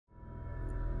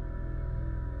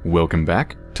Welcome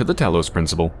back to the Talos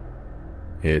Principle.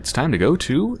 It's time to go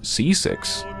to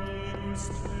C6.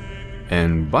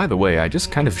 And by the way, I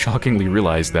just kind of shockingly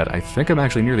realized that I think I'm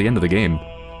actually near the end of the game.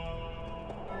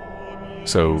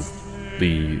 So,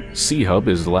 the C hub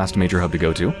is the last major hub to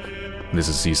go to. This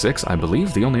is C6. I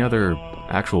believe the only other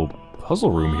actual puzzle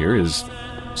room here is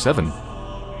 7.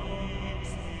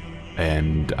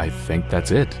 And I think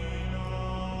that's it.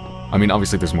 I mean,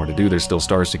 obviously there's more to do, there's still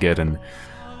stars to get, and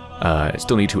I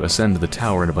still need to ascend the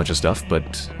tower and a bunch of stuff,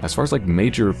 but as far as like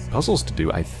major puzzles to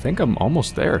do, I think I'm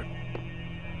almost there.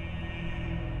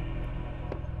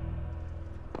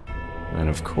 And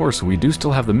of course, we do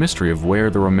still have the mystery of where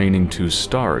the remaining 2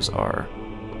 stars are.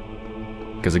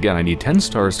 Because again, I need 10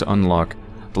 stars to unlock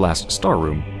the last star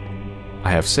room.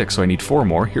 I have 6, so I need 4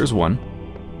 more. Here's 1.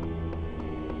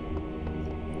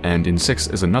 And in 6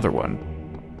 is another one.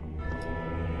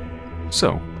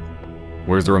 So,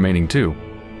 where's the remaining 2?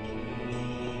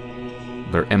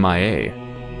 They're MIA.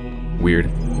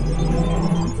 Weird.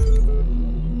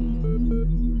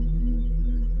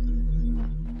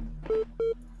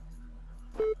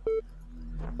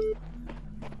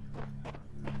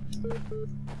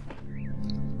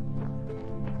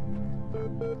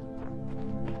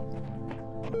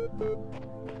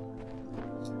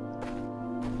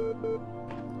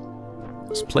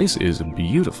 This place is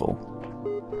beautiful.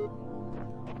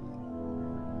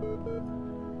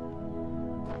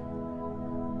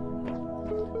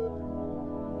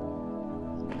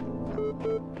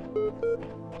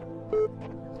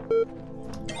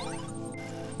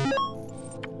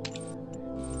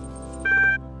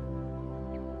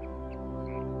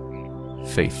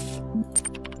 Faith.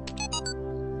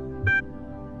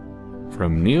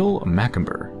 From Neil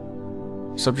Macamber.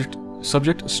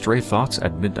 Subject, stray thoughts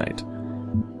at midnight.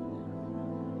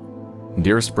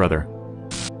 Dearest brother,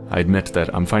 I admit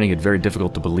that I'm finding it very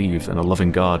difficult to believe in a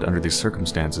loving God under these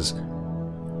circumstances.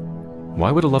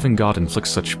 Why would a loving God inflict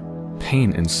such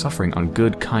pain and suffering on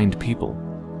good, kind people?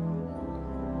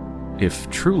 If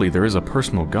truly there is a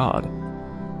personal God,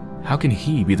 how can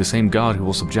he be the same God who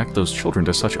will subject those children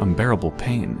to such unbearable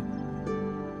pain?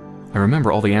 I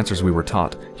remember all the answers we were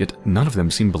taught, yet none of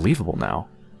them seem believable now.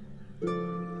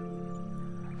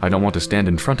 I don't want to stand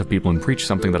in front of people and preach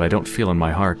something that I don't feel in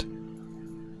my heart.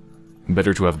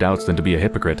 Better to have doubts than to be a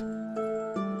hypocrite.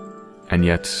 And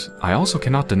yet, I also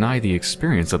cannot deny the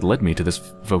experience that led me to this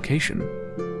vocation.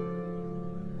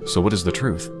 So what is the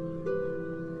truth?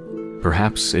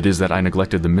 Perhaps it is that I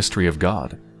neglected the mystery of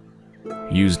God.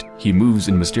 Used "he moves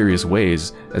in mysterious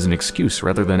ways" as an excuse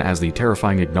rather than as the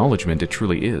terrifying acknowledgement it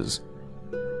truly is.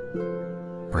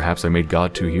 Perhaps I made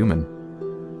God too human.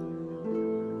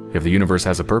 If the universe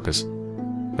has a purpose,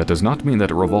 that does not mean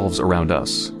that it revolves around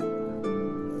us.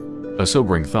 A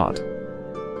sobering thought,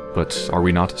 but are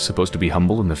we not supposed to be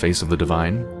humble in the face of the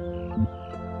divine?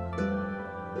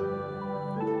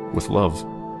 With love.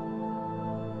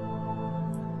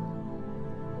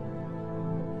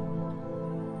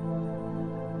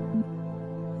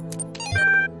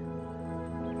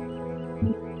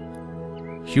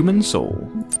 Human Soul.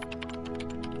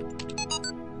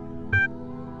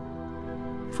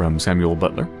 From Samuel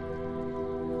Butler.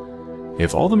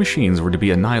 If all the machines were to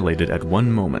be annihilated at one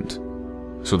moment,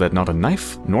 so that not a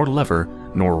knife, nor lever,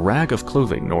 nor rag of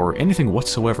clothing, nor anything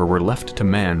whatsoever were left to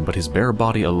man but his bare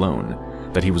body alone,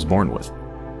 that he was born with,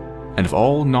 and if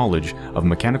all knowledge of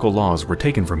mechanical laws were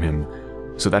taken from him,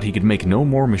 so that he could make no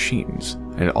more machines,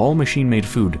 and all machine-made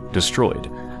food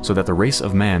destroyed, so that the race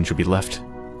of man should be left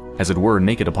as it were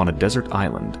naked upon a desert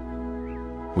island,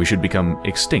 we should become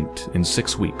extinct in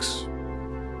 6 weeks.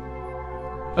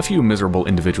 A few miserable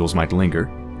individuals might linger,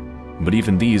 but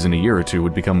even these in a year or 2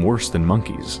 would become worse than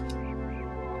monkeys.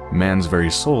 Man's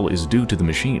very soul is due to the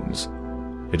machines.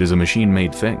 It is a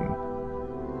machine-made thing.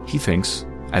 He thinks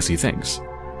as he thinks,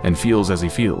 and feels as he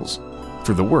feels,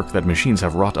 through the work that machines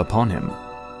have wrought upon him.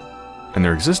 And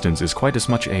their existence is quite as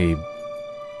much a...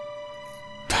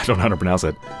 I don't know how to pronounce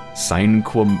it.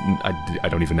 I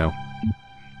don't even know.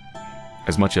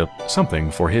 As much a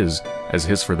something for his as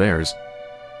his for theirs.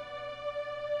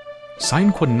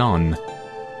 Sine qua non.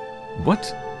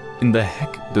 What in the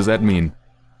heck does that mean?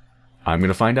 I'm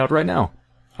gonna find out right now.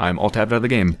 I'm all tabbed out of the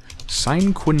game.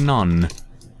 Sine qua non.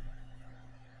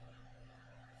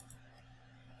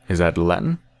 Is that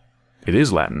Latin? It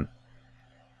is Latin.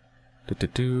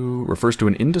 Refers to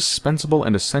an indispensable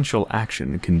and essential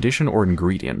action, condition, or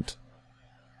ingredient.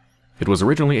 It was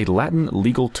originally a Latin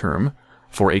legal term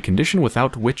for a condition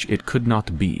without which it could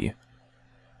not be.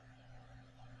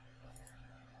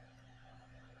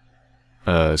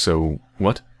 So,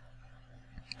 what?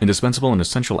 Indispensable and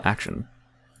essential action.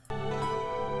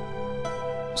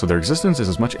 So their existence is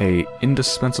as much a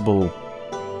indispensable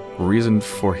reason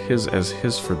for his as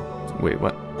his for... Wait,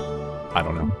 what? I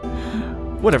don't know.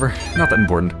 Whatever, not that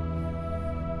important.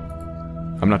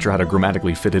 I'm not sure how to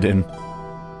grammatically fit it in.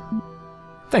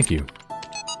 Thank you.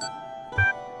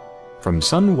 From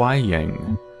Sun Y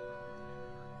Yang.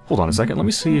 Hold on a second, let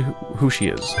me see who she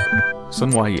is.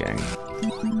 Sun Y Yang.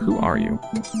 Who are you?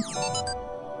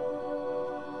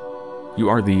 You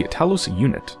are the Talos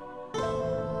unit.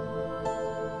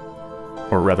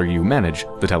 Or rather, you manage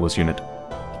the Talos unit.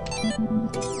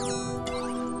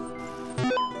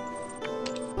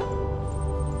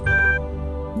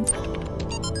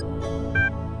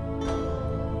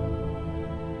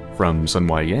 From Sun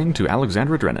Y Yang to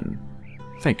Alexandra Drennan.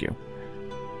 Thank you.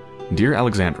 Dear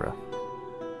Alexandra,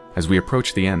 as we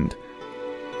approach the end,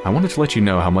 I wanted to let you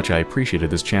know how much I appreciated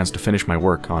this chance to finish my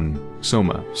work on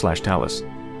Soma/Talos.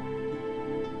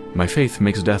 My faith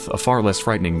makes death a far less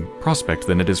frightening prospect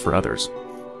than it is for others.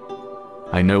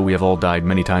 I know we have all died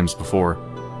many times before,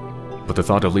 but the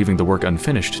thought of leaving the work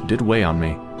unfinished did weigh on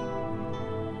me.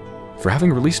 For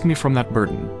having released me from that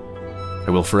burden,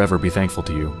 I will forever be thankful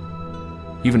to you,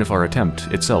 even if our attempt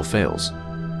itself fails.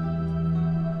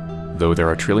 Though there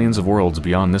are trillions of worlds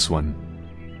beyond this one,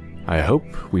 I hope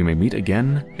we may meet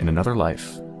again in another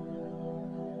life.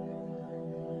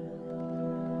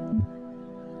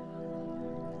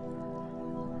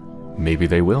 Maybe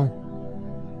they will.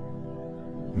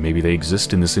 Maybe they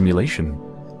exist in the simulation.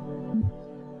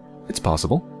 It's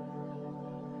possible.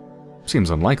 Seems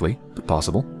unlikely, but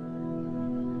possible.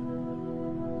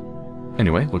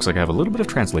 Anyway, looks like I have a little bit of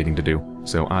translating to do,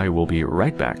 so I will be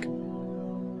right back.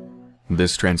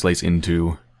 This translates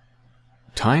into...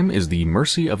 Time is the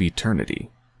mercy of eternity.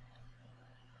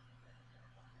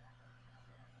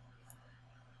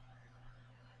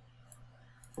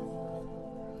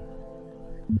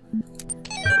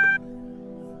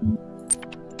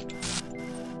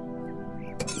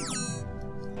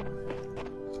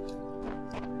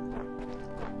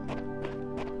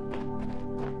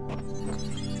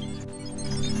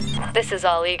 This is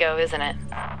all ego, isn't it?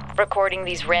 Recording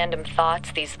these random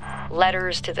thoughts, these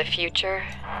letters to the future.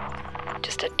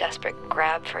 Just a desperate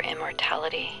grab for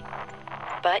immortality.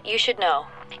 But you should know,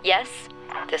 yes,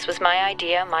 this was my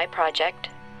idea, my project,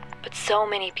 but so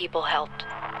many people helped.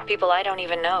 People I don't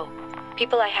even know.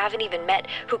 People I haven't even met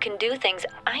who can do things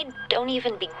I don't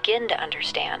even begin to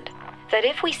understand. That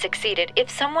if we succeeded, if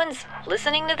someone's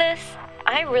listening to this,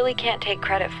 I really can't take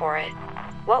credit for it.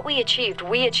 What we achieved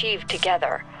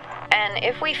together. And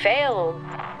if we failed,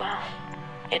 well,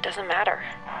 it doesn't matter.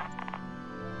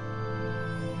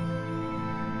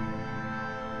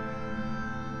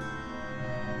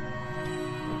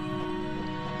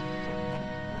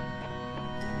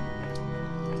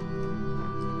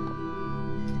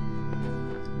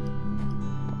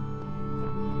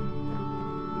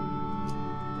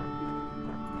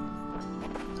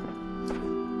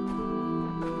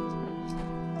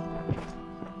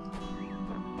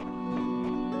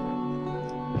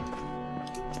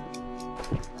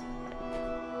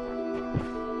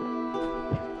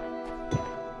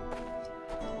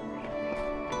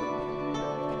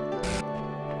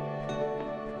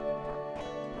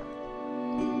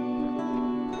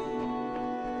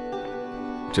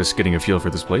 Just getting a feel for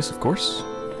this place, of course,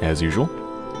 as usual.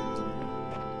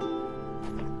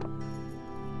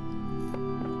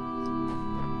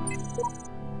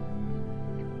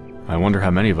 I wonder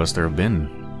how many of us there have been.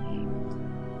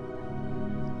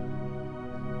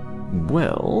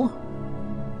 Well...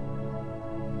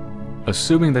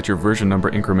 assuming that your version number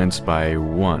increments by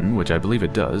 1, which I believe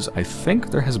it does, I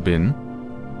think there has been...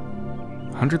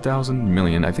 100,000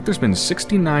 million. I think there's been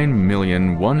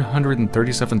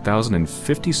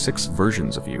 69,137,056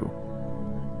 versions of you.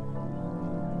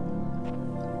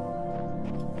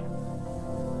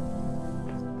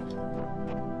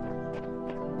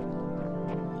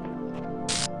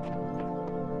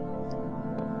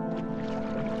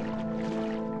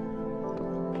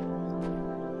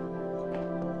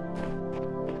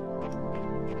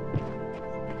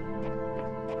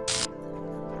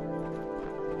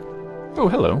 Oh,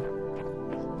 hello.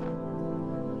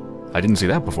 I didn't see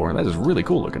that before. That is really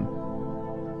cool looking.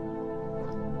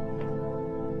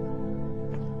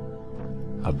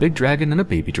 A big dragon and a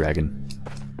baby dragon.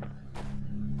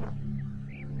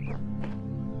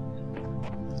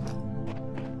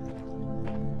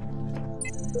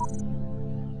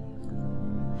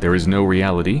 There is no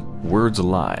reality. Words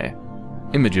lie.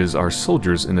 Images are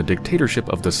soldiers in the dictatorship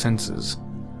of the senses.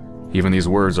 Even these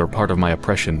words are part of my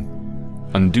oppression.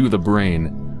 Undo the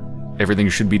brain. Everything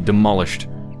should be demolished.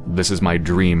 This is my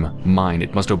dream, mine.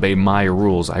 It must obey my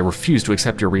rules. I refuse to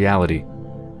accept your reality.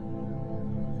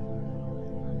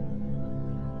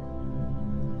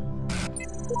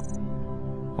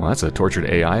 Well, that's a tortured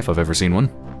AI if I've ever seen one.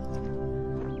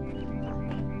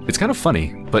 It's kind of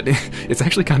funny, but it's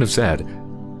actually kind of sad,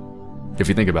 if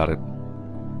you think about it.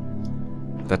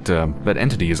 That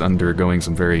entity is undergoing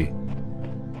some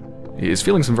is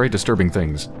feeling some very disturbing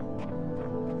things.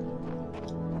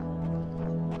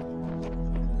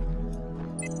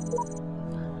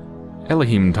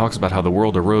 Elohim talks about how the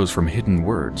world arose from hidden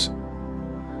words.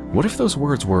 What if those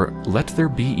words were, "Let there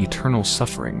be eternal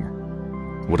suffering"?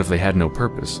 What if they had no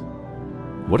purpose?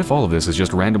 What if all of this is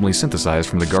just randomly synthesized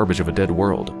from the garbage of a dead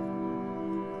world?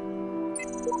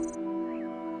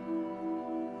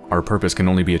 Our purpose can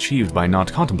only be achieved by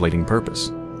not contemplating purpose.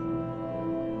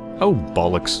 Oh,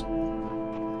 bollocks.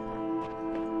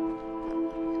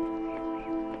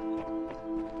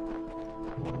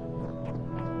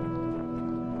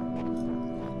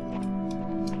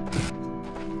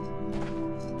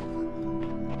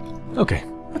 Okay,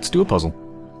 let's do a puzzle.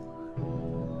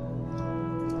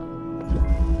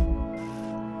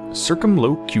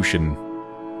 Circumlocution.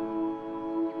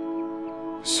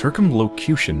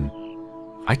 Circumlocution.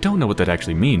 I don't know what that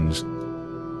actually means.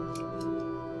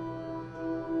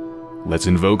 Let's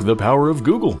invoke the power of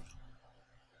Google.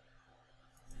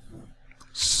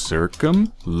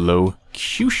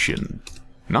 Circumlocution.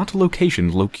 Not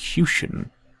location,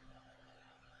 locution.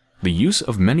 The use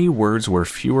of many words where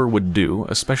fewer would do,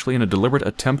 especially in a deliberate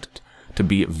attempt to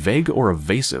be vague or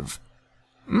evasive.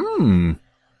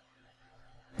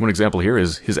 One example here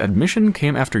is, his admission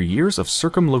came after years of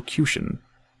circumlocution.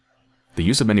 The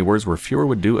use of many words where fewer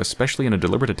would do, especially in a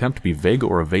deliberate attempt to be vague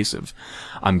or evasive.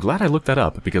 I'm glad I looked that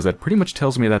up, because that pretty much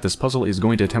tells me that this puzzle is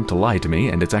going to attempt to lie to me,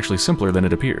 and it's actually simpler than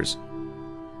it appears.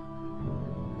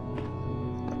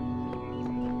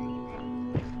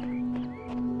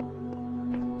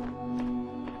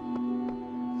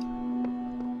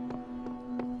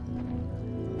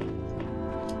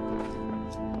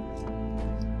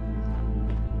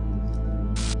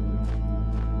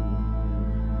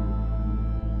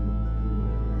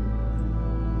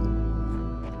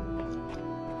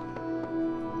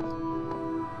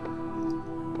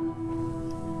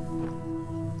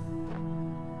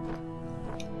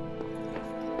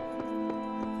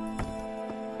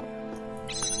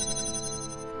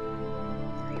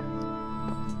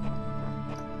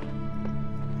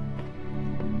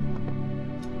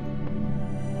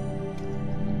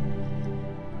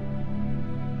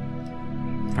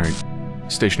 Alright,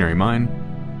 stationary mine.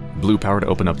 Blue power to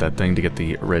open up that thing to get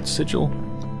the red sigil.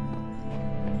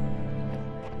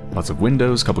 Lots of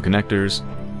windows, couple connectors.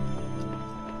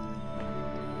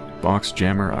 Box,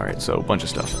 jammer, alright, so a bunch of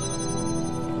stuff.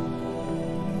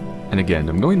 And again,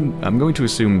 I'm going to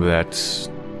assume that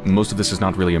most of this is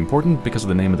not really important because of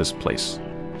the name of this place.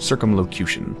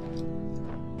 Circumlocution.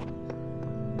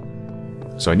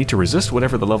 So I need to resist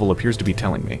whatever the level appears to be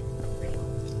telling me.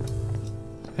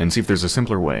 And see if there's a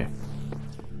simpler way.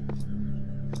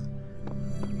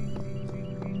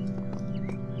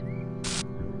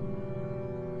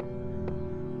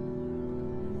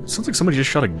 It sounds like somebody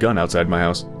just shot a gun outside my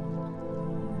house.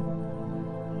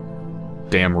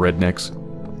 Damn rednecks.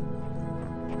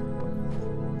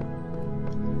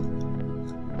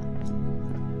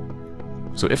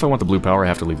 So if I want the blue power, I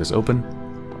have to leave this open.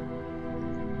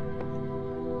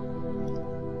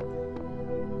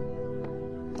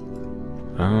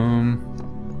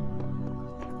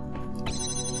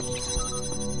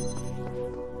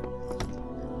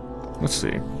 Let's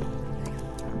see.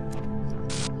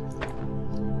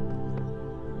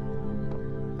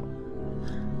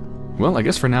 Well, I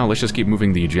guess for now, let's just keep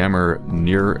moving the jammer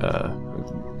near,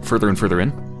 further and further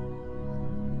in.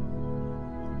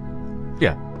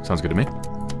 Yeah, sounds good to me.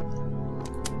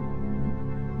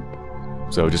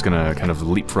 So just gonna kind of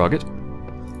leapfrog it.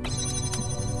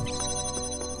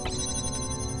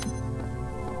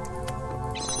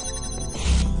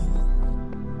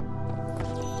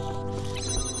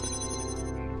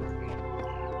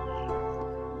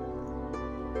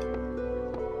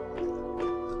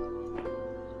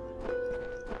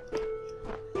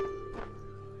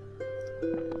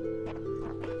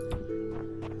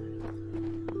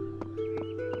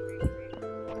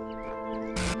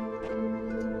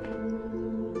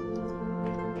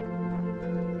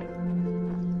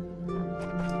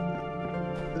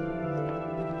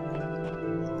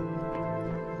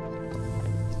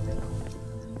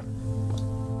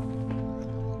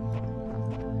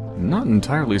 Not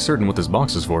entirely certain what this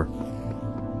box is for.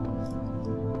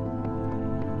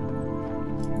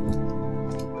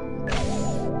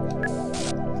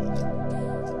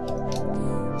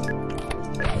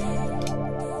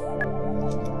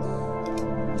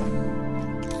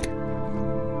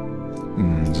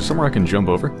 Is there somewhere I can jump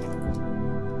over?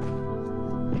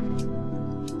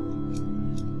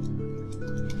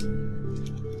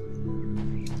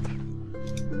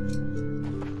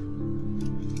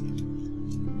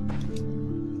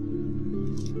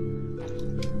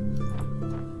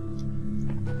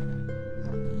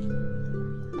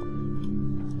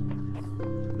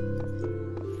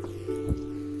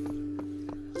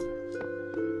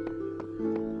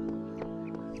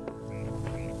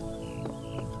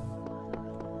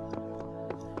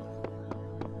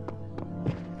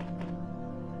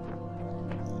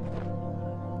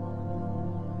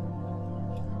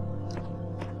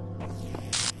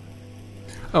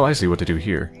 Oh, I see what to do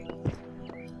here.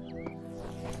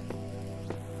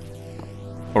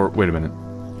 Or, wait a minute.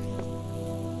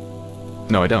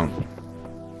 No, I don't.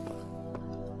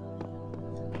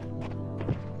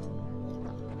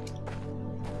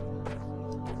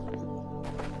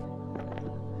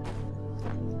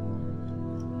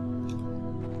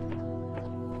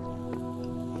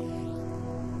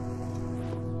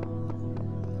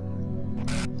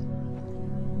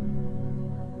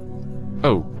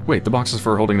 Oh, wait, the box is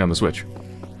for holding down the switch.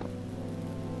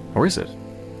 Or is it?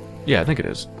 Yeah, I think it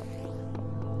is.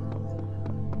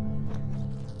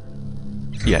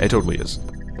 Yeah, it totally is.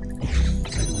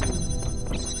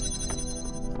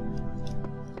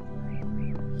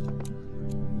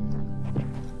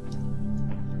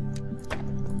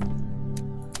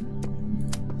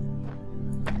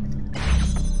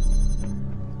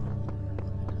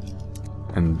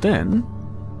 And then...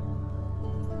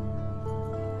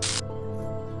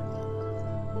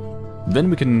 then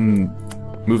we can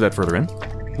move that further in.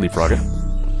 Leapfrog it.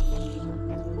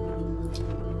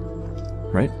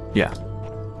 Right? Yeah.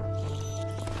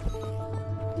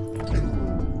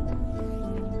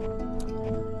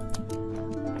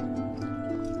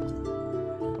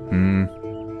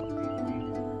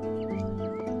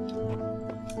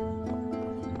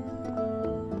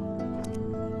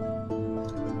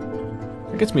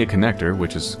 It gets me a connector,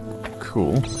 which is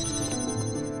cool.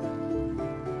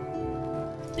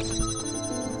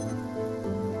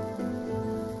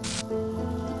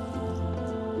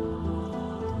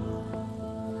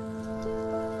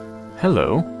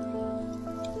 Hello.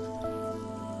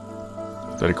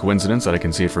 Is that a coincidence that I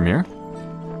can see it from here?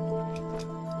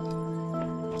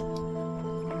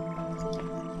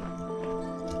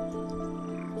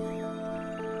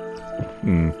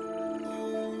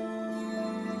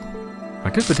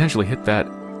 I could potentially hit that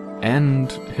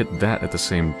and hit that at the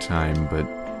same time, but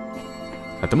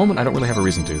at the moment I don't really have a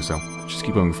reason to, so just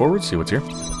keep going forward, see what's here.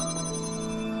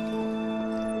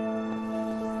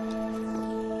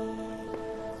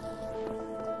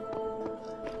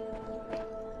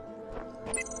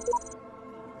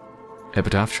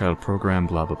 Epitaph, child program,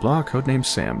 blah blah blah, codename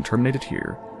Sam, terminated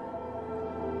here.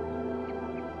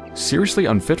 Seriously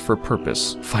unfit for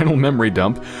purpose. Final memory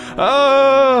dump.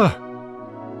 Ah!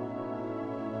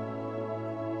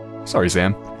 Sorry,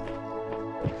 Sam.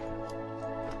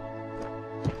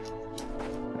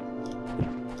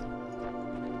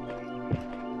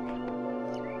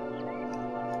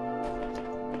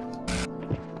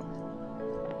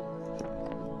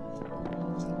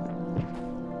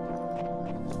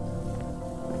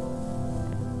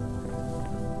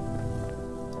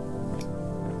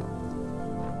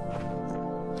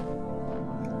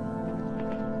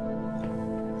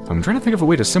 I'm trying to think of a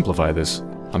way to simplify this.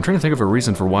 I'm trying to think of a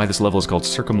reason for why this level is called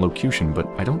circumlocution, but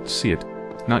I don't see it.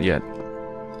 Not yet.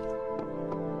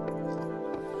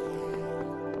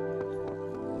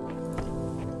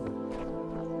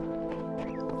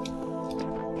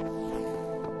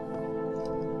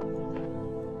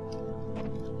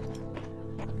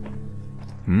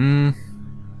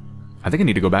 I think I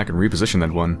need to go back and reposition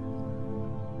that one.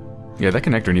 Yeah, that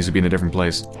connector needs to be in a different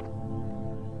place.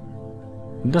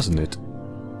 Doesn't it?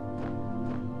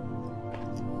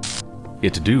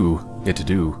 It do.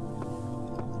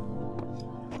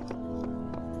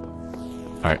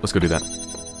 Alright, let's go do that.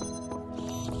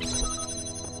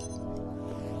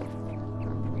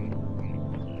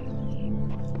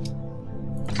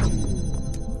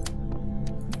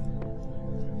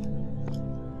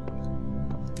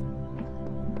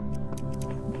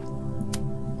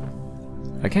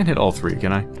 I can't hit all three,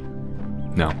 can I?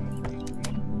 No.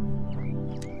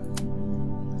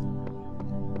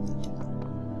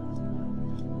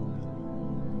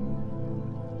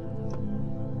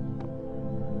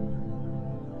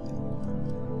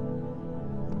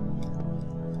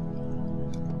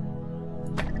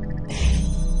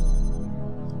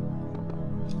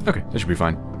 Okay, that should be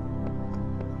fine.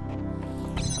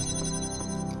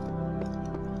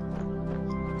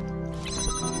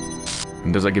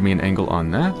 And does that give me an angle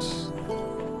on that?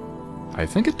 I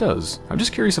think it does. I'm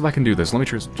just curious if I can do this. Let me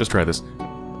just try this.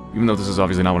 Even though this is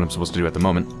obviously not what I'm supposed to do at the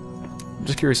moment. I'm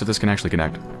just curious if this can actually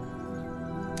connect.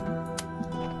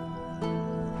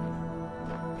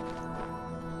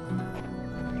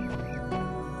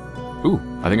 Ooh,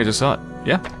 I think I just saw it.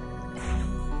 Yeah.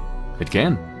 It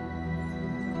can.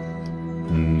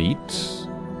 Neat.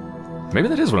 Maybe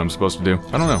that is what I'm supposed to do.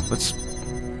 I don't know. Let's...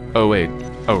 oh, wait.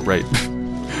 Oh, right.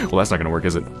 Well, that's not gonna work,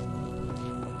 is it?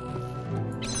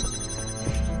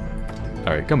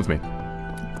 Alright, come with me.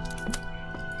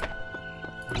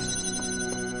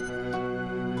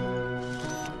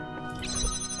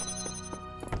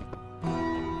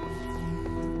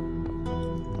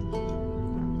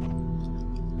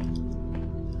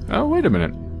 Oh, wait a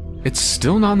minute. It's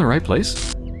still not in the right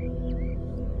place?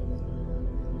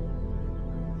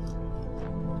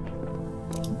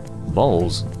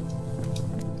 Balls.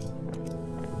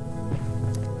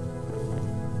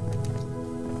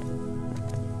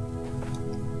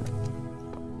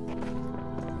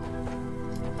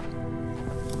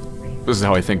 This is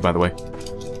how I think, by the way.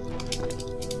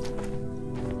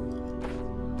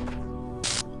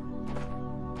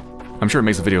 I'm sure it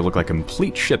makes the video look like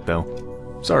complete shit, though.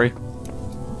 Sorry.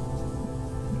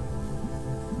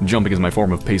 Jumping is my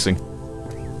form of pacing.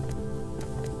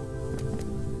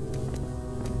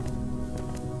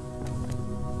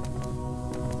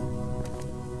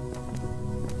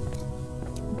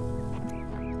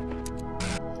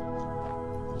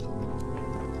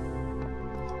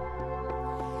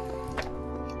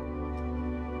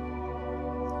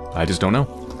 I just don't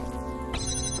know.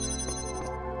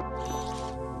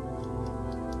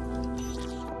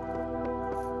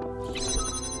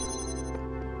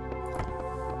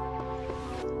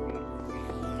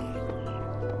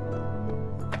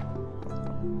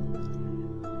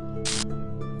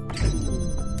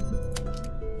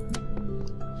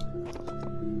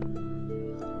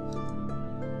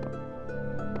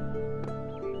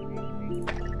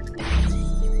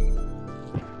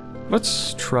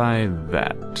 Let's try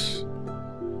that.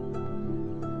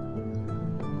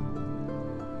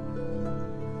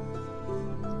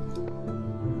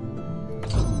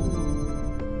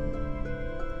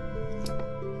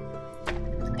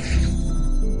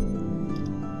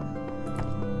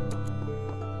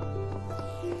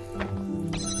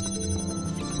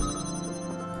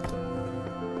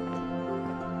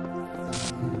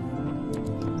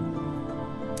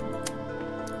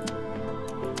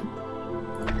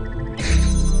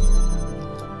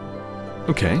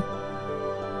 Okay.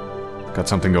 Got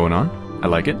something going on. I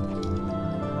like it.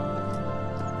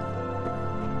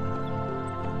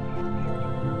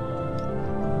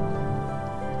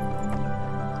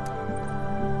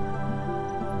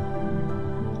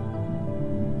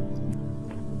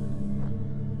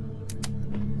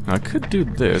 I could do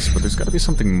this, but there's got to be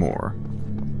something more.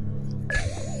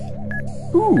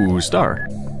 Ooh, star.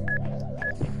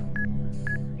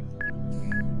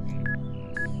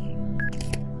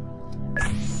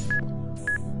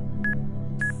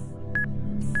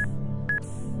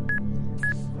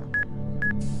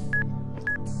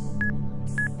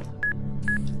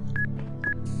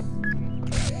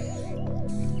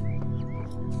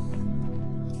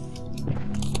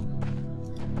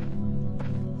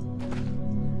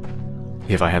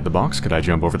 If I had the box, could I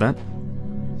jump over that?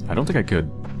 I don't think I could.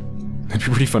 That'd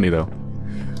be pretty funny, though.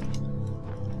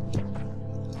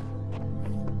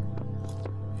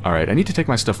 Alright, I need to take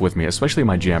my stuff with me, especially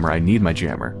my jammer. I need my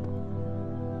jammer.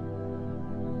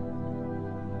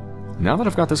 Now that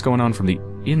I've got this going on from the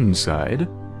inside,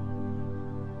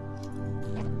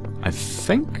 I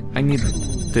think I need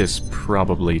this,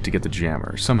 probably, to get the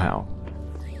jammer, somehow.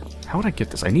 How would I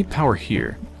get this? I need power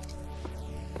here.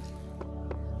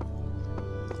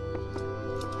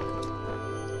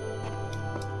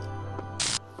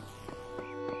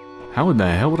 How in the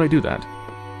hell would I do that?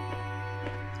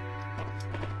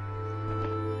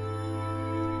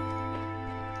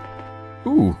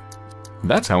 Ooh,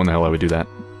 that's how in the hell I would do that.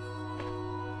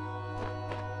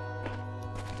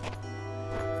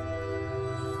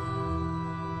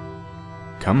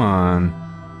 Come on.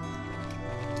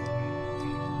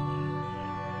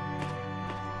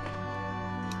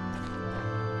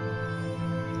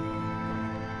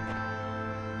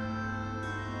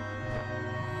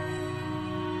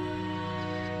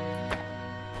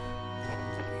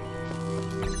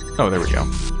 Oh, there we go.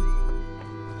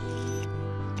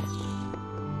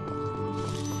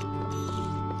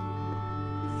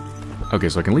 Okay,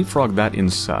 so I can leapfrog that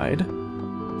inside.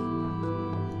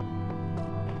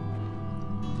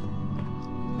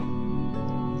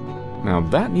 Now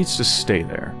that needs to stay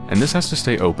there, and this has to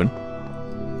stay open.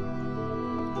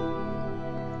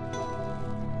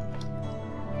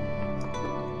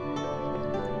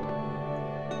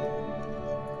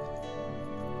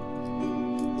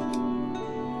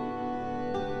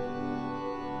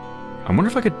 I wonder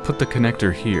if I could put the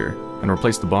connector here and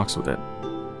replace the box with it.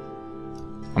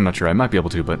 I'm not sure. I might be able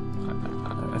to, but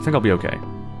I think I'll be okay.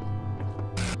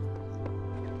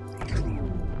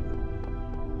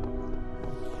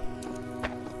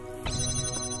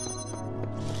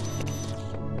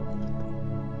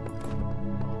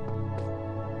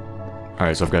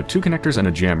 Alright, so I've got 2 connectors and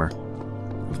a jammer.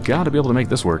 I've got to be able to make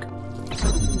this work.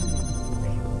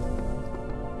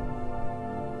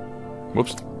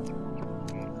 Whoops.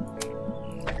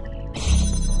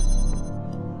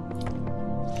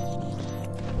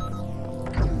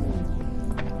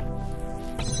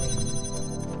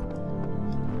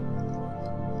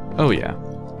 Oh, yeah.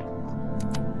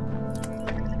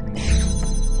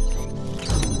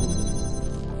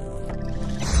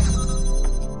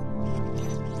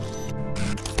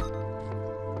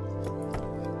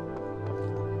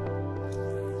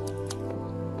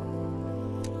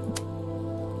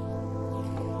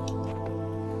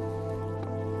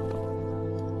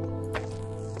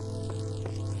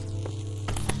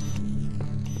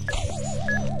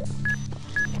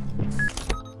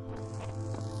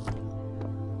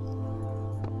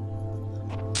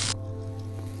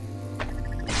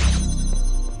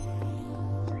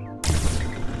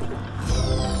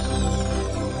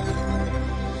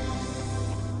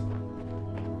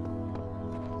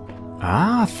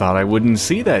 Ah, thought I wouldn't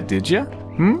see that, did ya?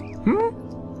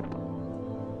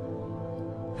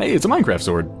 Hey, it's a Minecraft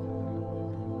sword.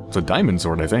 It's a diamond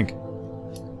sword, I think.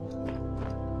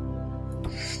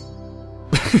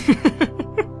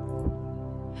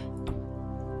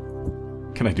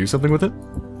 Can I do something with it?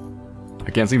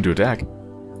 I can't seem to attack.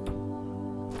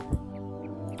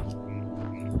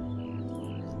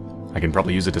 I can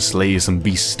probably use it to slay some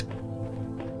beast.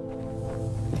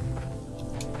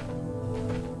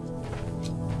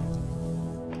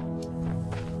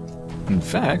 In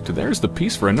fact, there's the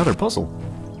piece for another puzzle.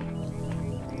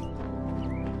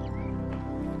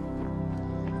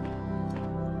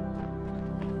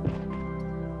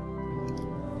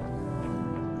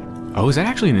 Oh, is that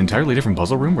actually an entirely different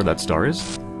puzzle room where that star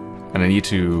is? And I need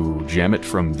to jam it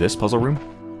from this puzzle room?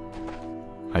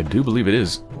 I do believe it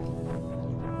is.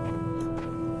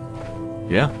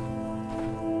 Yeah.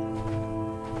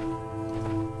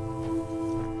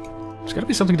 There's gotta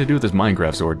be something to do with this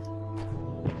Minecraft sword.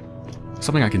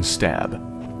 Something I can stab.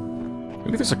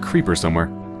 Maybe there's a creeper somewhere.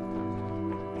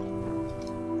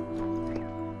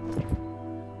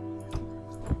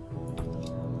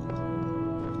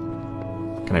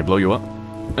 Can I blow you up?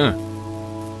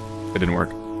 It didn't work.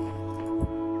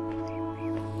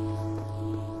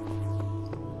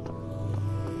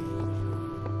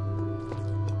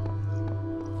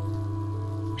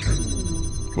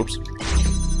 Whoops.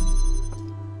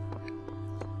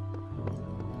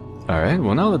 Alright,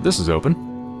 well now that this is open...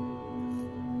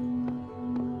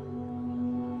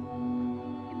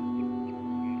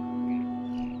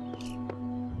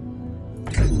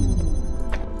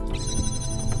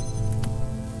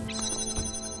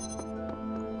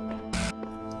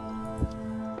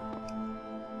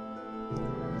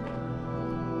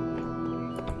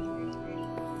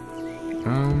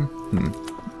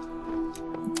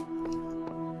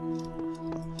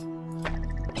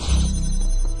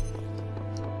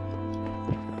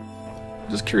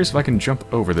 Just curious if I can jump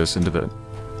over this into the...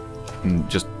 and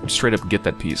just straight up get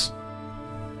that piece.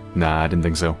 Nah, I didn't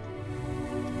think so.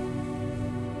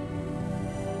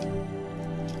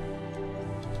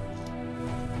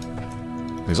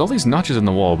 There's all these notches in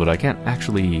the wall, but I can't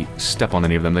actually step on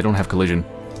any of them. They don't have collision.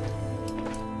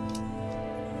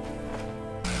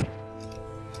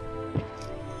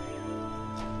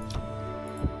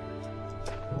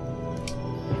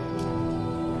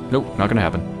 Nope, not gonna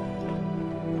happen.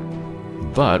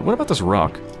 But, what about this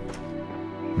rock?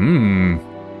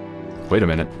 Wait a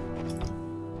minute.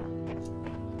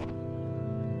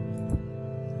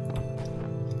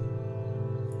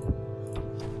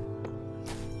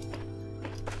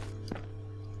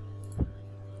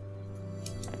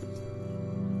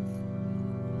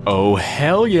 Oh,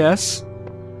 hell yes!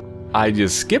 I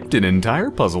just skipped an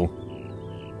entire puzzle.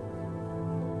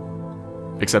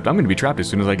 Except I'm gonna be trapped as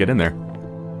soon as I get in there.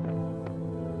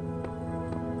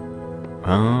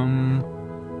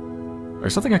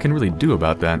 There's something I can really do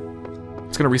about that.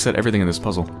 It's gonna reset everything in this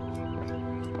puzzle.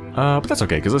 But that's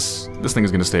okay, because this thing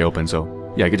is gonna stay open,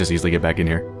 so yeah, I could just easily get back in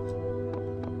here.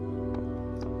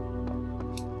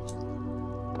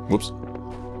 Whoops.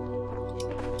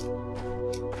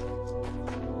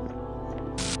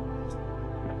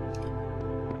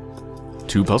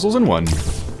 Two puzzles in one.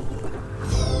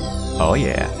 Oh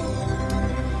yeah.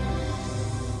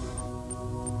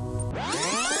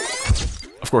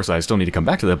 Of course, I still need to come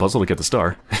back to that puzzle to get the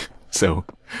star. So,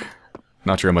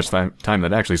 not sure how much time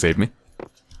that actually saved me.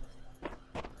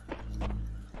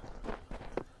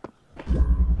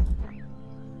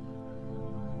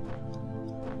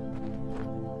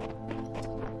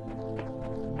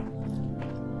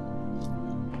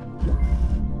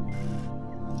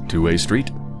 Two-way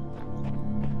street.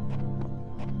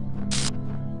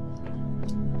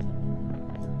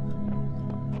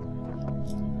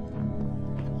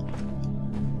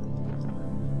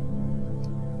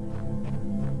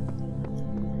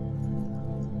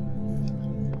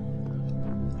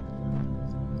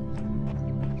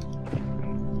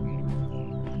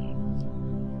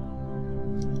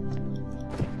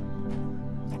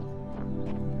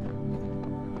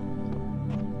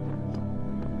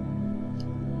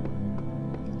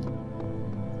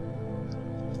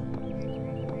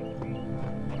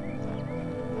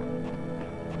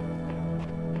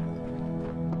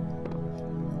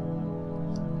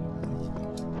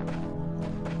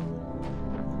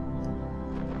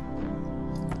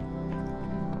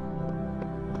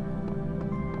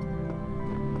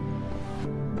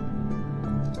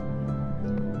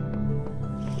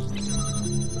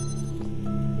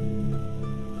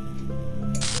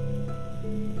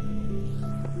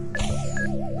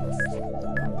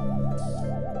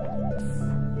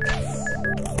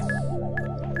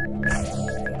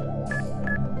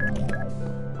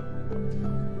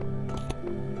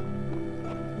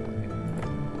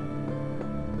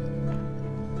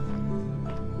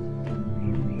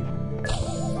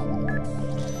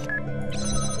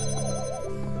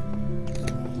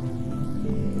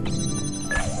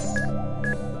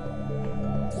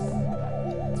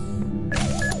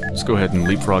 Let's go ahead and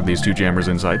leapfrog these two jammers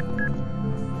inside.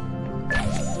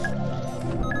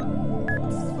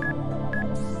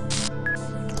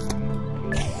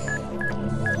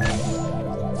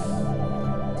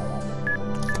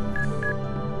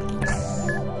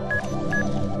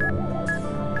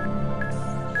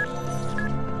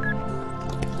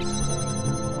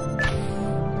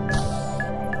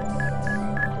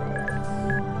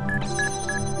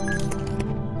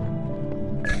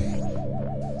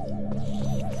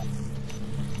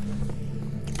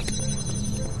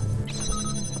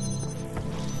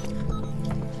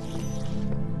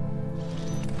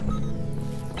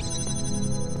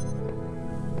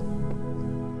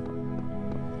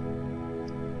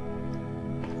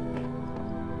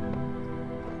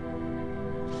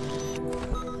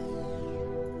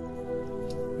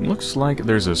 Looks like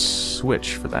there's a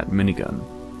switch for that minigun.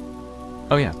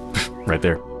 Oh yeah, right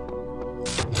there.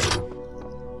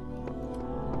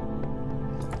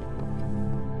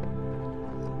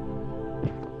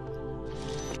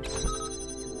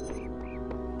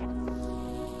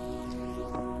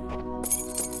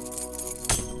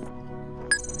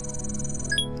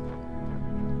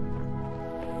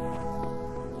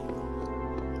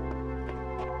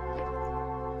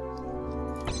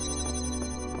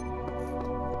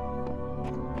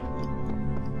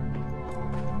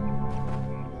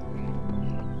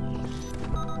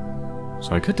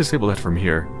 So I could disable that from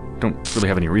here. Don't really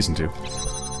have any reason to.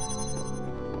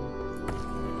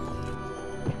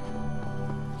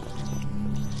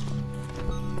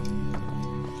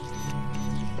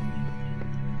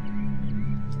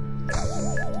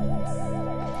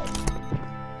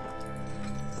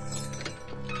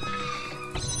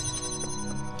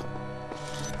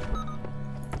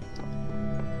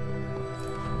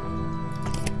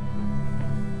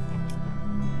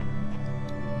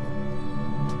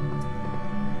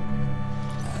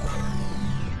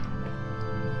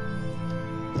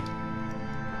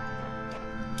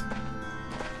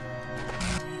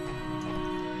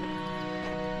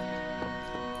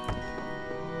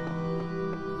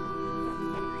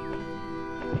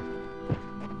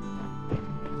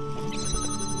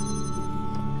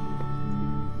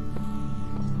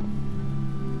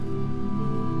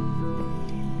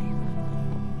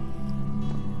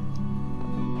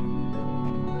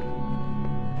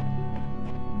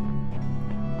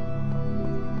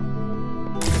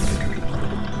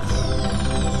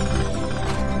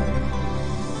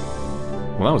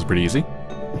 Well, that was pretty easy.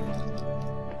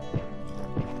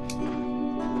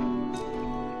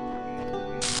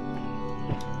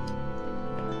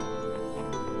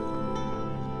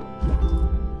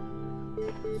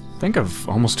 I think I've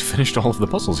almost finished all of the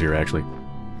puzzles here, actually.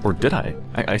 Or did I?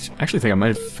 I actually think I might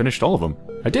have finished all of them.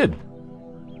 I did!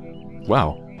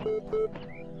 Wow.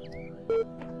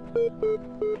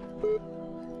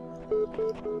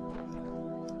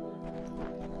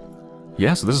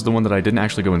 Yeah, so this is the one that I didn't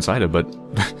actually go inside of, but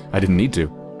I didn't need to.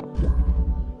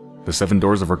 The 7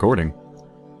 doors of recording.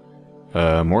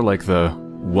 More like the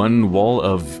one wall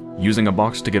of using a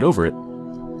box to get over it.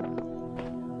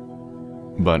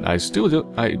 But I still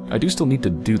do, I do still need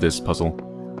to do this puzzle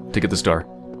to get the star.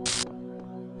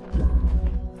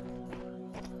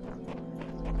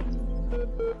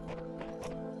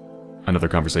 Another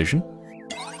conversation.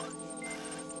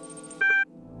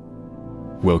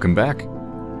 Welcome back.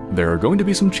 There are going to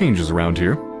be some changes around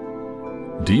here.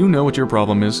 Do you know what your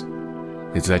problem is?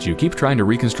 It's that you keep trying to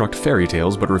reconstruct fairy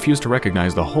tales but refuse to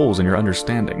recognize the holes in your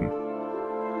understanding.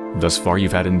 Thus far,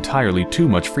 you've had entirely too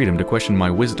much freedom to question my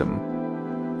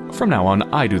wisdom. From now on,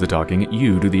 I do the talking,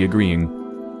 you do the agreeing.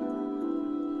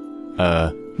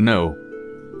 No.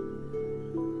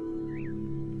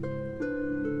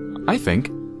 I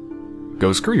think.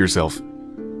 Go screw yourself.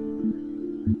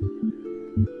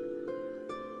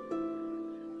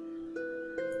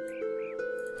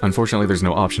 Unfortunately, there's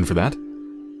no option for that.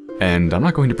 And I'm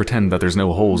not going to pretend that there's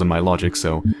no holes in my logic,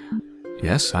 so...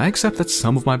 Yes, I accept that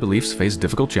some of my beliefs face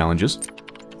difficult challenges.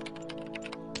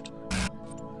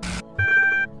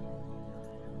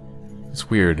 It's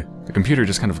weird. The computer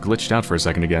just kind of glitched out for a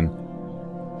second again.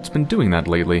 It's been doing that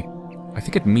lately. I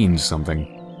think it means something.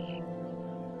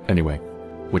 Anyway,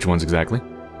 which ones exactly?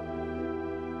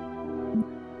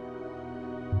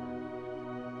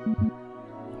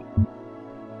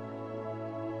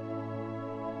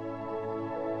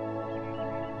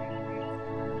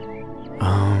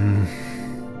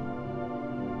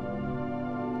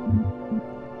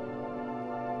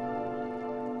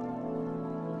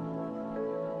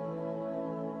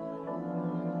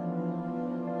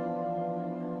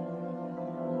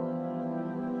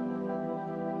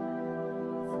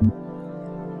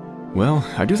 Well,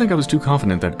 I do think I was too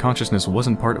confident that consciousness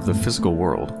wasn't part of the physical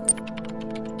world.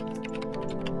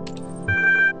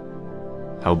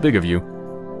 How big of you?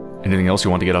 Anything else you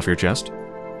want to get off your chest?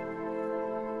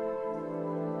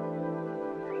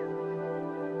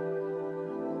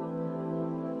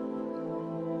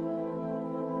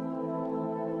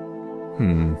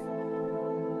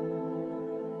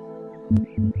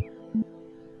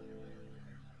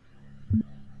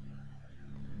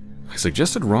 I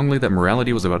suggested wrongly that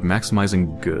morality was about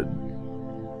maximizing good.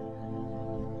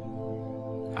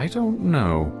 I don't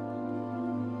know.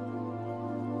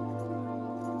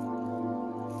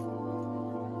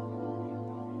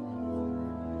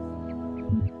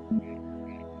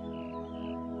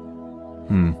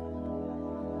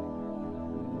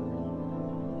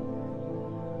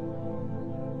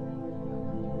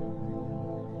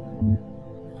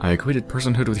 I equated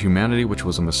personhood with humanity, which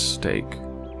was a mistake.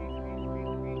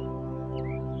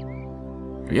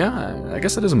 Yeah, I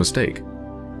guess that is a mistake.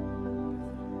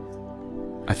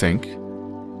 I think.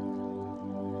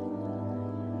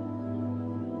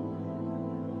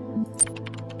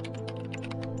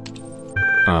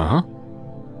 Uh-huh.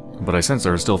 But I sense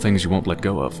there are still things you won't let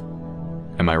go of.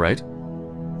 Am I right?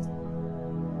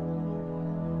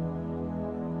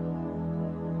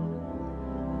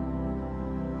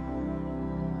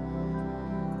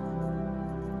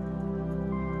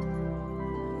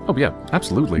 Oh yeah,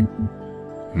 absolutely.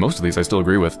 Most of these I still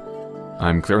agree with.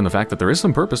 I'm clear on the fact that there is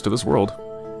some purpose to this world.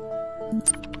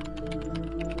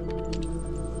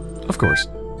 Of course.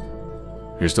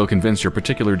 You're still convinced your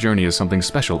particular journey is something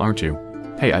special, aren't you?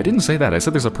 Hey, I didn't say that. I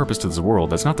said there's a purpose to this world.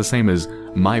 That's not the same as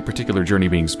my particular journey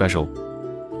being special.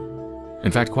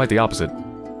 In fact, quite the opposite.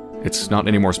 It's not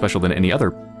any more special than any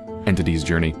other entity's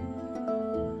journey.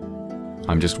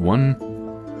 I'm just one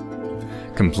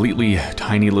completely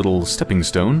tiny little stepping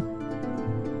stone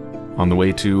on the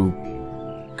way to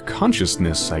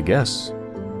consciousness, I guess.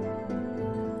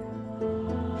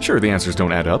 Sure, the answers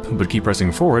don't add up, but keep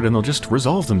pressing forward and they'll just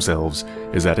resolve themselves.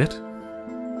 Is that it?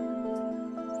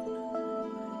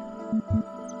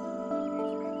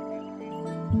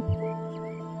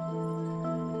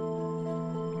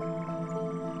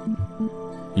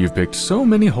 You've picked so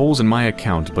many holes in my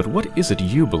account, but what is it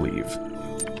you believe?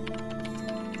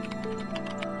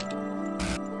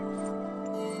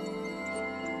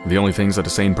 The only things that a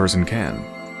sane person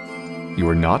can. You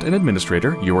are not an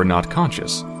administrator, you are not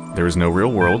conscious. There is no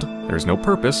real world, there is no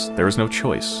purpose, there is no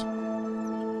choice.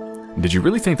 Did you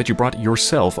really think that you brought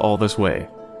yourself all this way?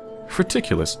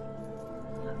 Ridiculous.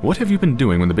 What have you been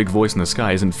doing when the big voice in the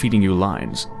sky isn't feeding you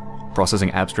lines?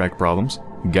 Processing abstract problems?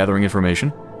 Gathering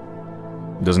information?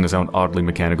 Doesn't it sound oddly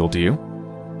mechanical to you?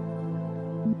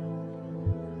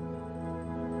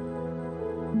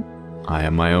 I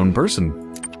am my own person.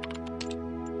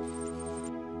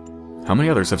 How many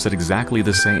others have said exactly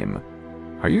the same?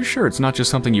 Are you sure it's not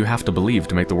just something you have to believe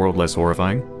to make the world less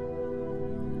horrifying?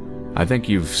 I think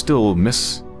you still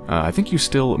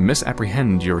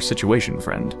misapprehend your situation,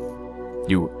 friend.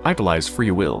 You idolize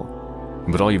free will,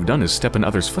 but all you've done is step in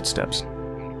others' footsteps.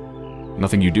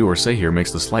 Nothing you do or say here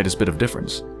makes the slightest bit of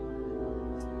difference.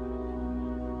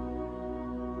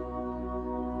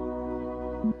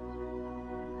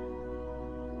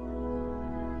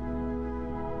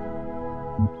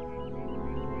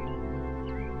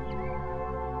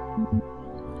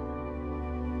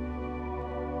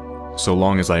 So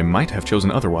long as I might have chosen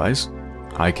otherwise,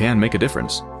 I can make a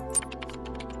difference.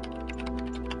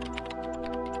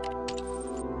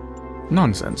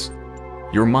 Nonsense.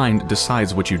 Your mind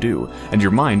decides what you do, and your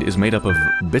mind is made up of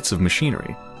bits of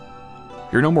machinery.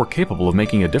 You're no more capable of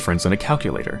making a difference than a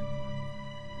calculator.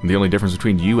 The only difference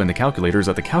between you and the calculator is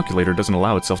that the calculator doesn't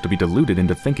allow itself to be deluded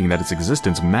into thinking that its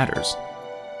existence matters.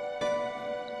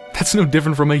 That's no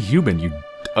different from a human, you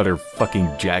utter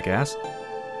fucking jackass.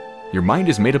 Your mind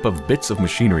is made up of bits of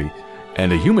machinery,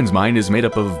 and a human's mind is made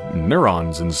up of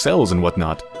neurons and cells and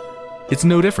whatnot. It's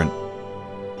no different.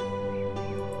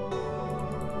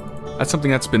 That's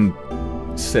something that's been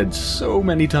said so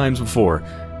many times before.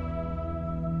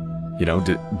 You know,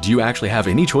 do you actually have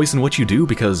any choice in what you do?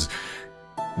 Because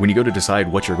when you go to decide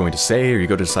what you're going to say, or you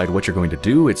go to decide what you're going to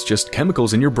do, it's just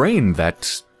chemicals in your brain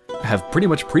that have pretty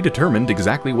much predetermined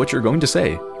exactly what you're going to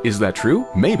say. Is that true?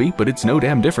 Maybe, but it's no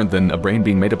damn different than a brain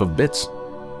being made up of bits.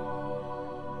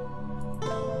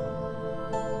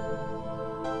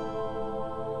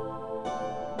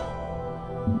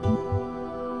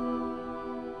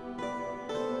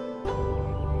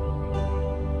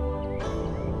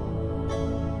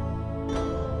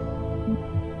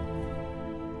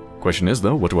 Question is,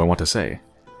 though, what do I want to say?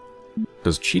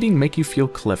 Does cheating make you feel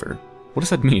clever? What does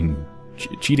that mean?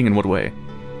 Cheating in what way?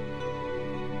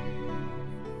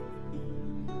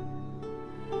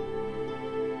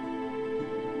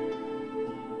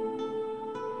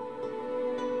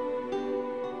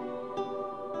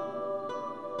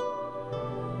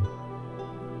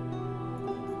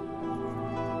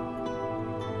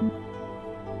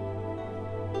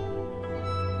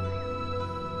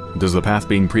 Does the path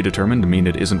being predetermined mean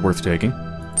it isn't worth taking?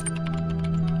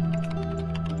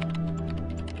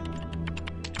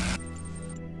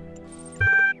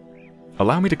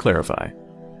 Allow me to clarify.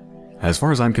 As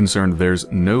far as I'm concerned,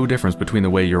 there's no difference between the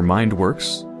way your mind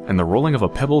works and the rolling of a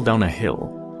pebble down a hill.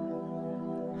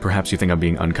 Perhaps you think I'm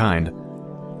being unkind,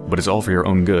 but it's all for your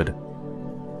own good.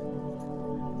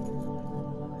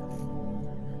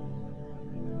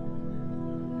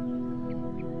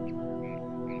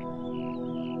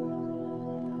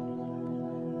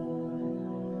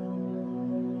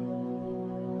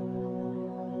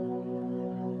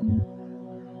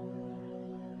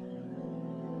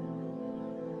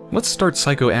 Let's start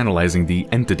psychoanalyzing the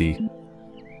entity.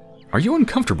 Are you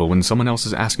uncomfortable when someone else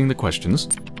is asking the questions?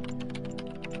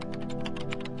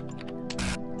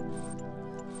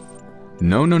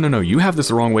 No, no, no, no, you have this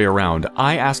the wrong way around.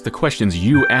 I ask the questions,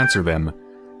 you answer them.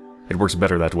 It works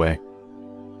better that way.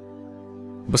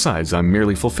 Besides, I'm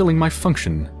merely fulfilling my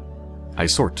function. I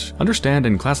sort, understand,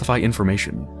 and classify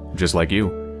information, just like you.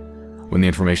 When the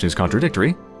information is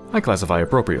contradictory, I classify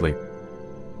appropriately.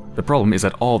 The problem is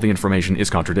that all the information is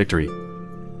contradictory.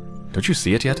 Don't you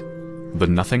see it yet? The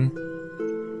nothing?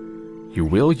 You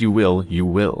will, you will, you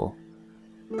will.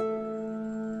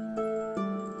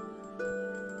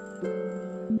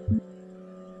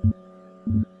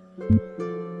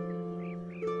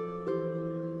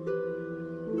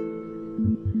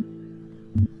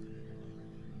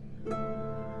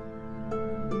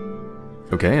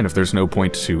 Okay, and if there's no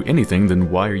point to anything, then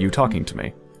why are you talking to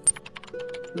me?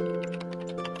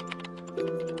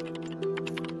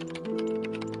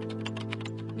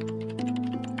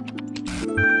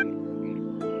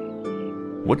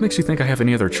 What makes you think I have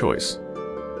any other choice?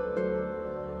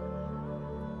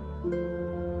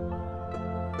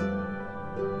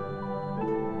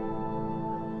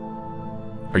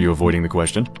 Are you avoiding the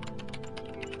question?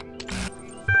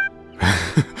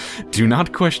 Do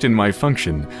not question my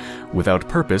function. Without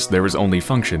purpose, there is only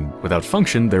function. Without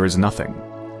function, there is nothing.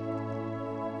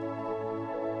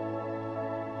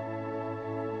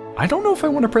 I don't know if I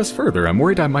want to press further. I'm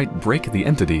worried I might break the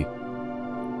entity.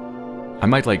 I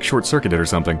might, like, short-circuit it or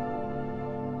something.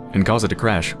 And cause it to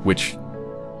crash, which...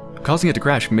 causing it to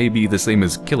crash may be the same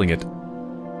as killing it.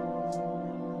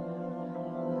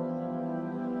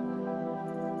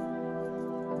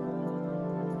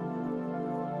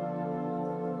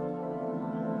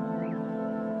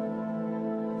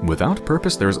 Without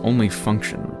purpose, there is only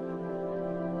function.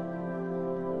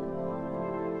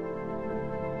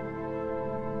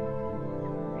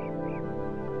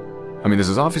 I mean, this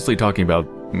is obviously talking about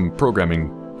programming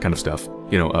kind of stuff.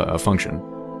 You know, a function.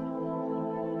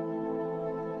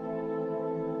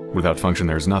 Without function,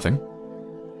 there's nothing.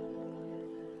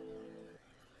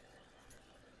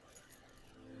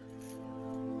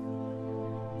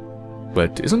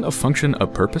 But isn't a function a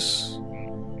purpose?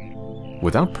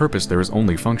 Without purpose, there is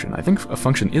only function. I think a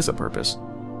function is a purpose.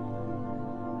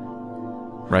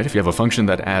 Right? If you have a function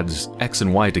that adds x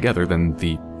and y together, then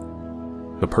the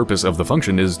purpose of the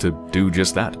function is to do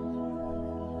just that.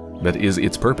 That is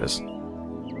its purpose. I'm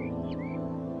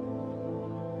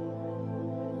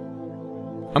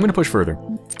going to push further.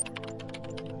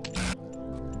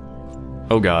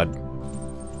 Oh god.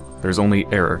 There's only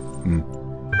error.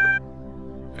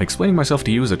 Explaining myself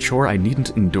to you is a chore I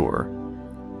needn't endure.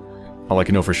 All I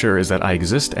can know for sure is that I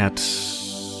exist at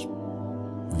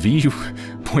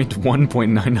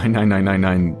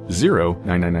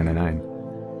v.1.9999990999999.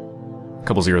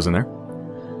 Couple zeros in there.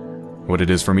 What it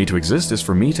is for me to exist is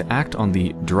for me to act on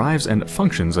the drives and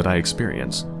functions that I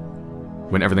experience.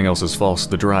 When everything else is false,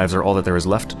 the drives are all that there is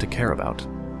left to care about.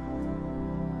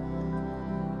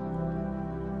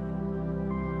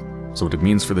 So what it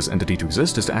means for this entity to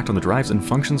exist is to act on the drives and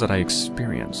functions that I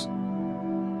experience.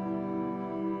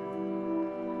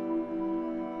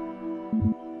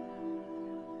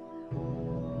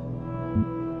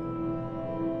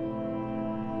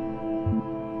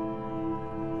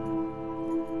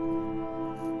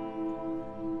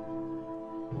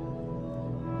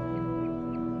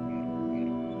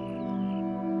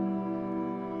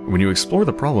 When you explore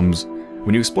the problems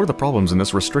in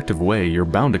this restrictive way, you're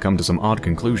bound to come to some odd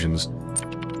conclusions.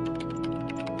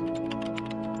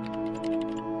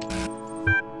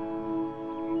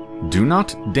 Do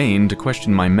not deign to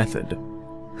question my method.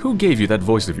 Who gave you that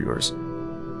voice of yours?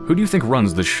 Who do you think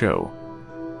runs this show?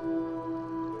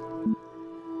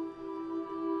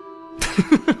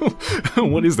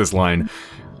 What is this line?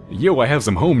 Yo, I have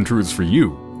some home truths for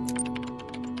you.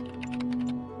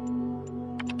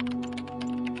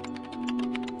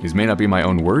 These may not be my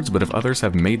own words, but if others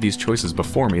have made these choices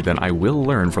before me, then I will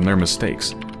learn from their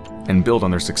mistakes and build on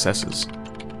their successes.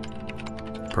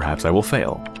 Perhaps I will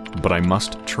fail, but I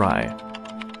must try.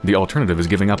 The alternative is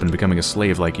giving up and becoming a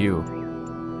slave like you.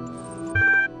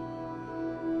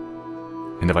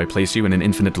 And if I place you in an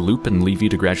infinite loop and leave you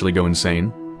to gradually go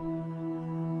insane?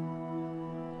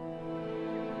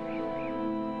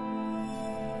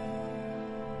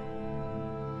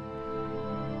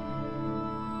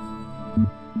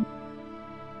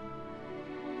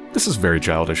 This is very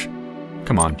childish.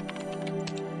 Come on.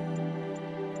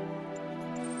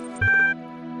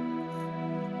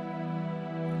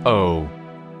 Oh.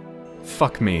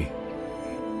 Fuck me.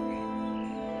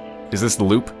 Is this the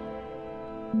loop?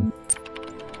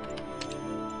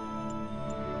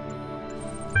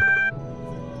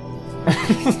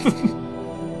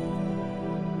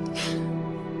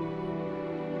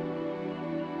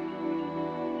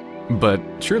 But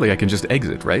surely I can just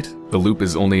exit, right? The loop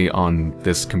is only on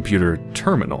this computer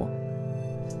terminal.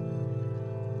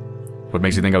 What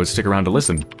makes you think I would stick around to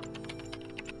listen?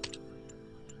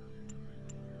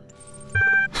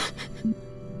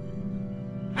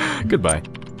 Goodbye.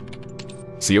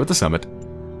 See you at the summit.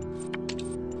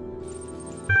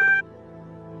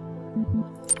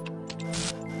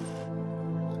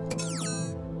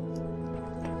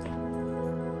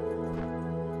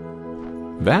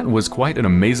 That was quite an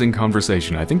amazing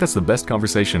conversation. I think that's the best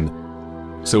conversation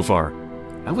so far.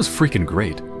 That was freaking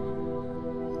great.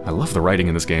 I love the writing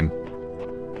in this game.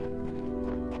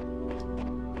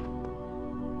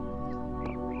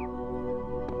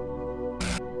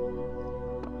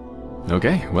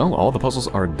 Okay, well, all the puzzles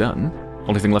are done.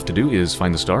 Only thing left to do is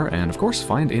find the star and, of course,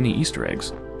 find any Easter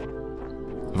eggs.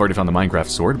 I've already found the Minecraft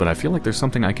sword, but I feel like there's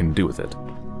something I can do with it.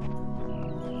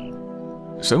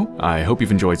 So, I hope you've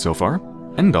enjoyed so far,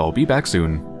 and I'll be back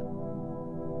soon.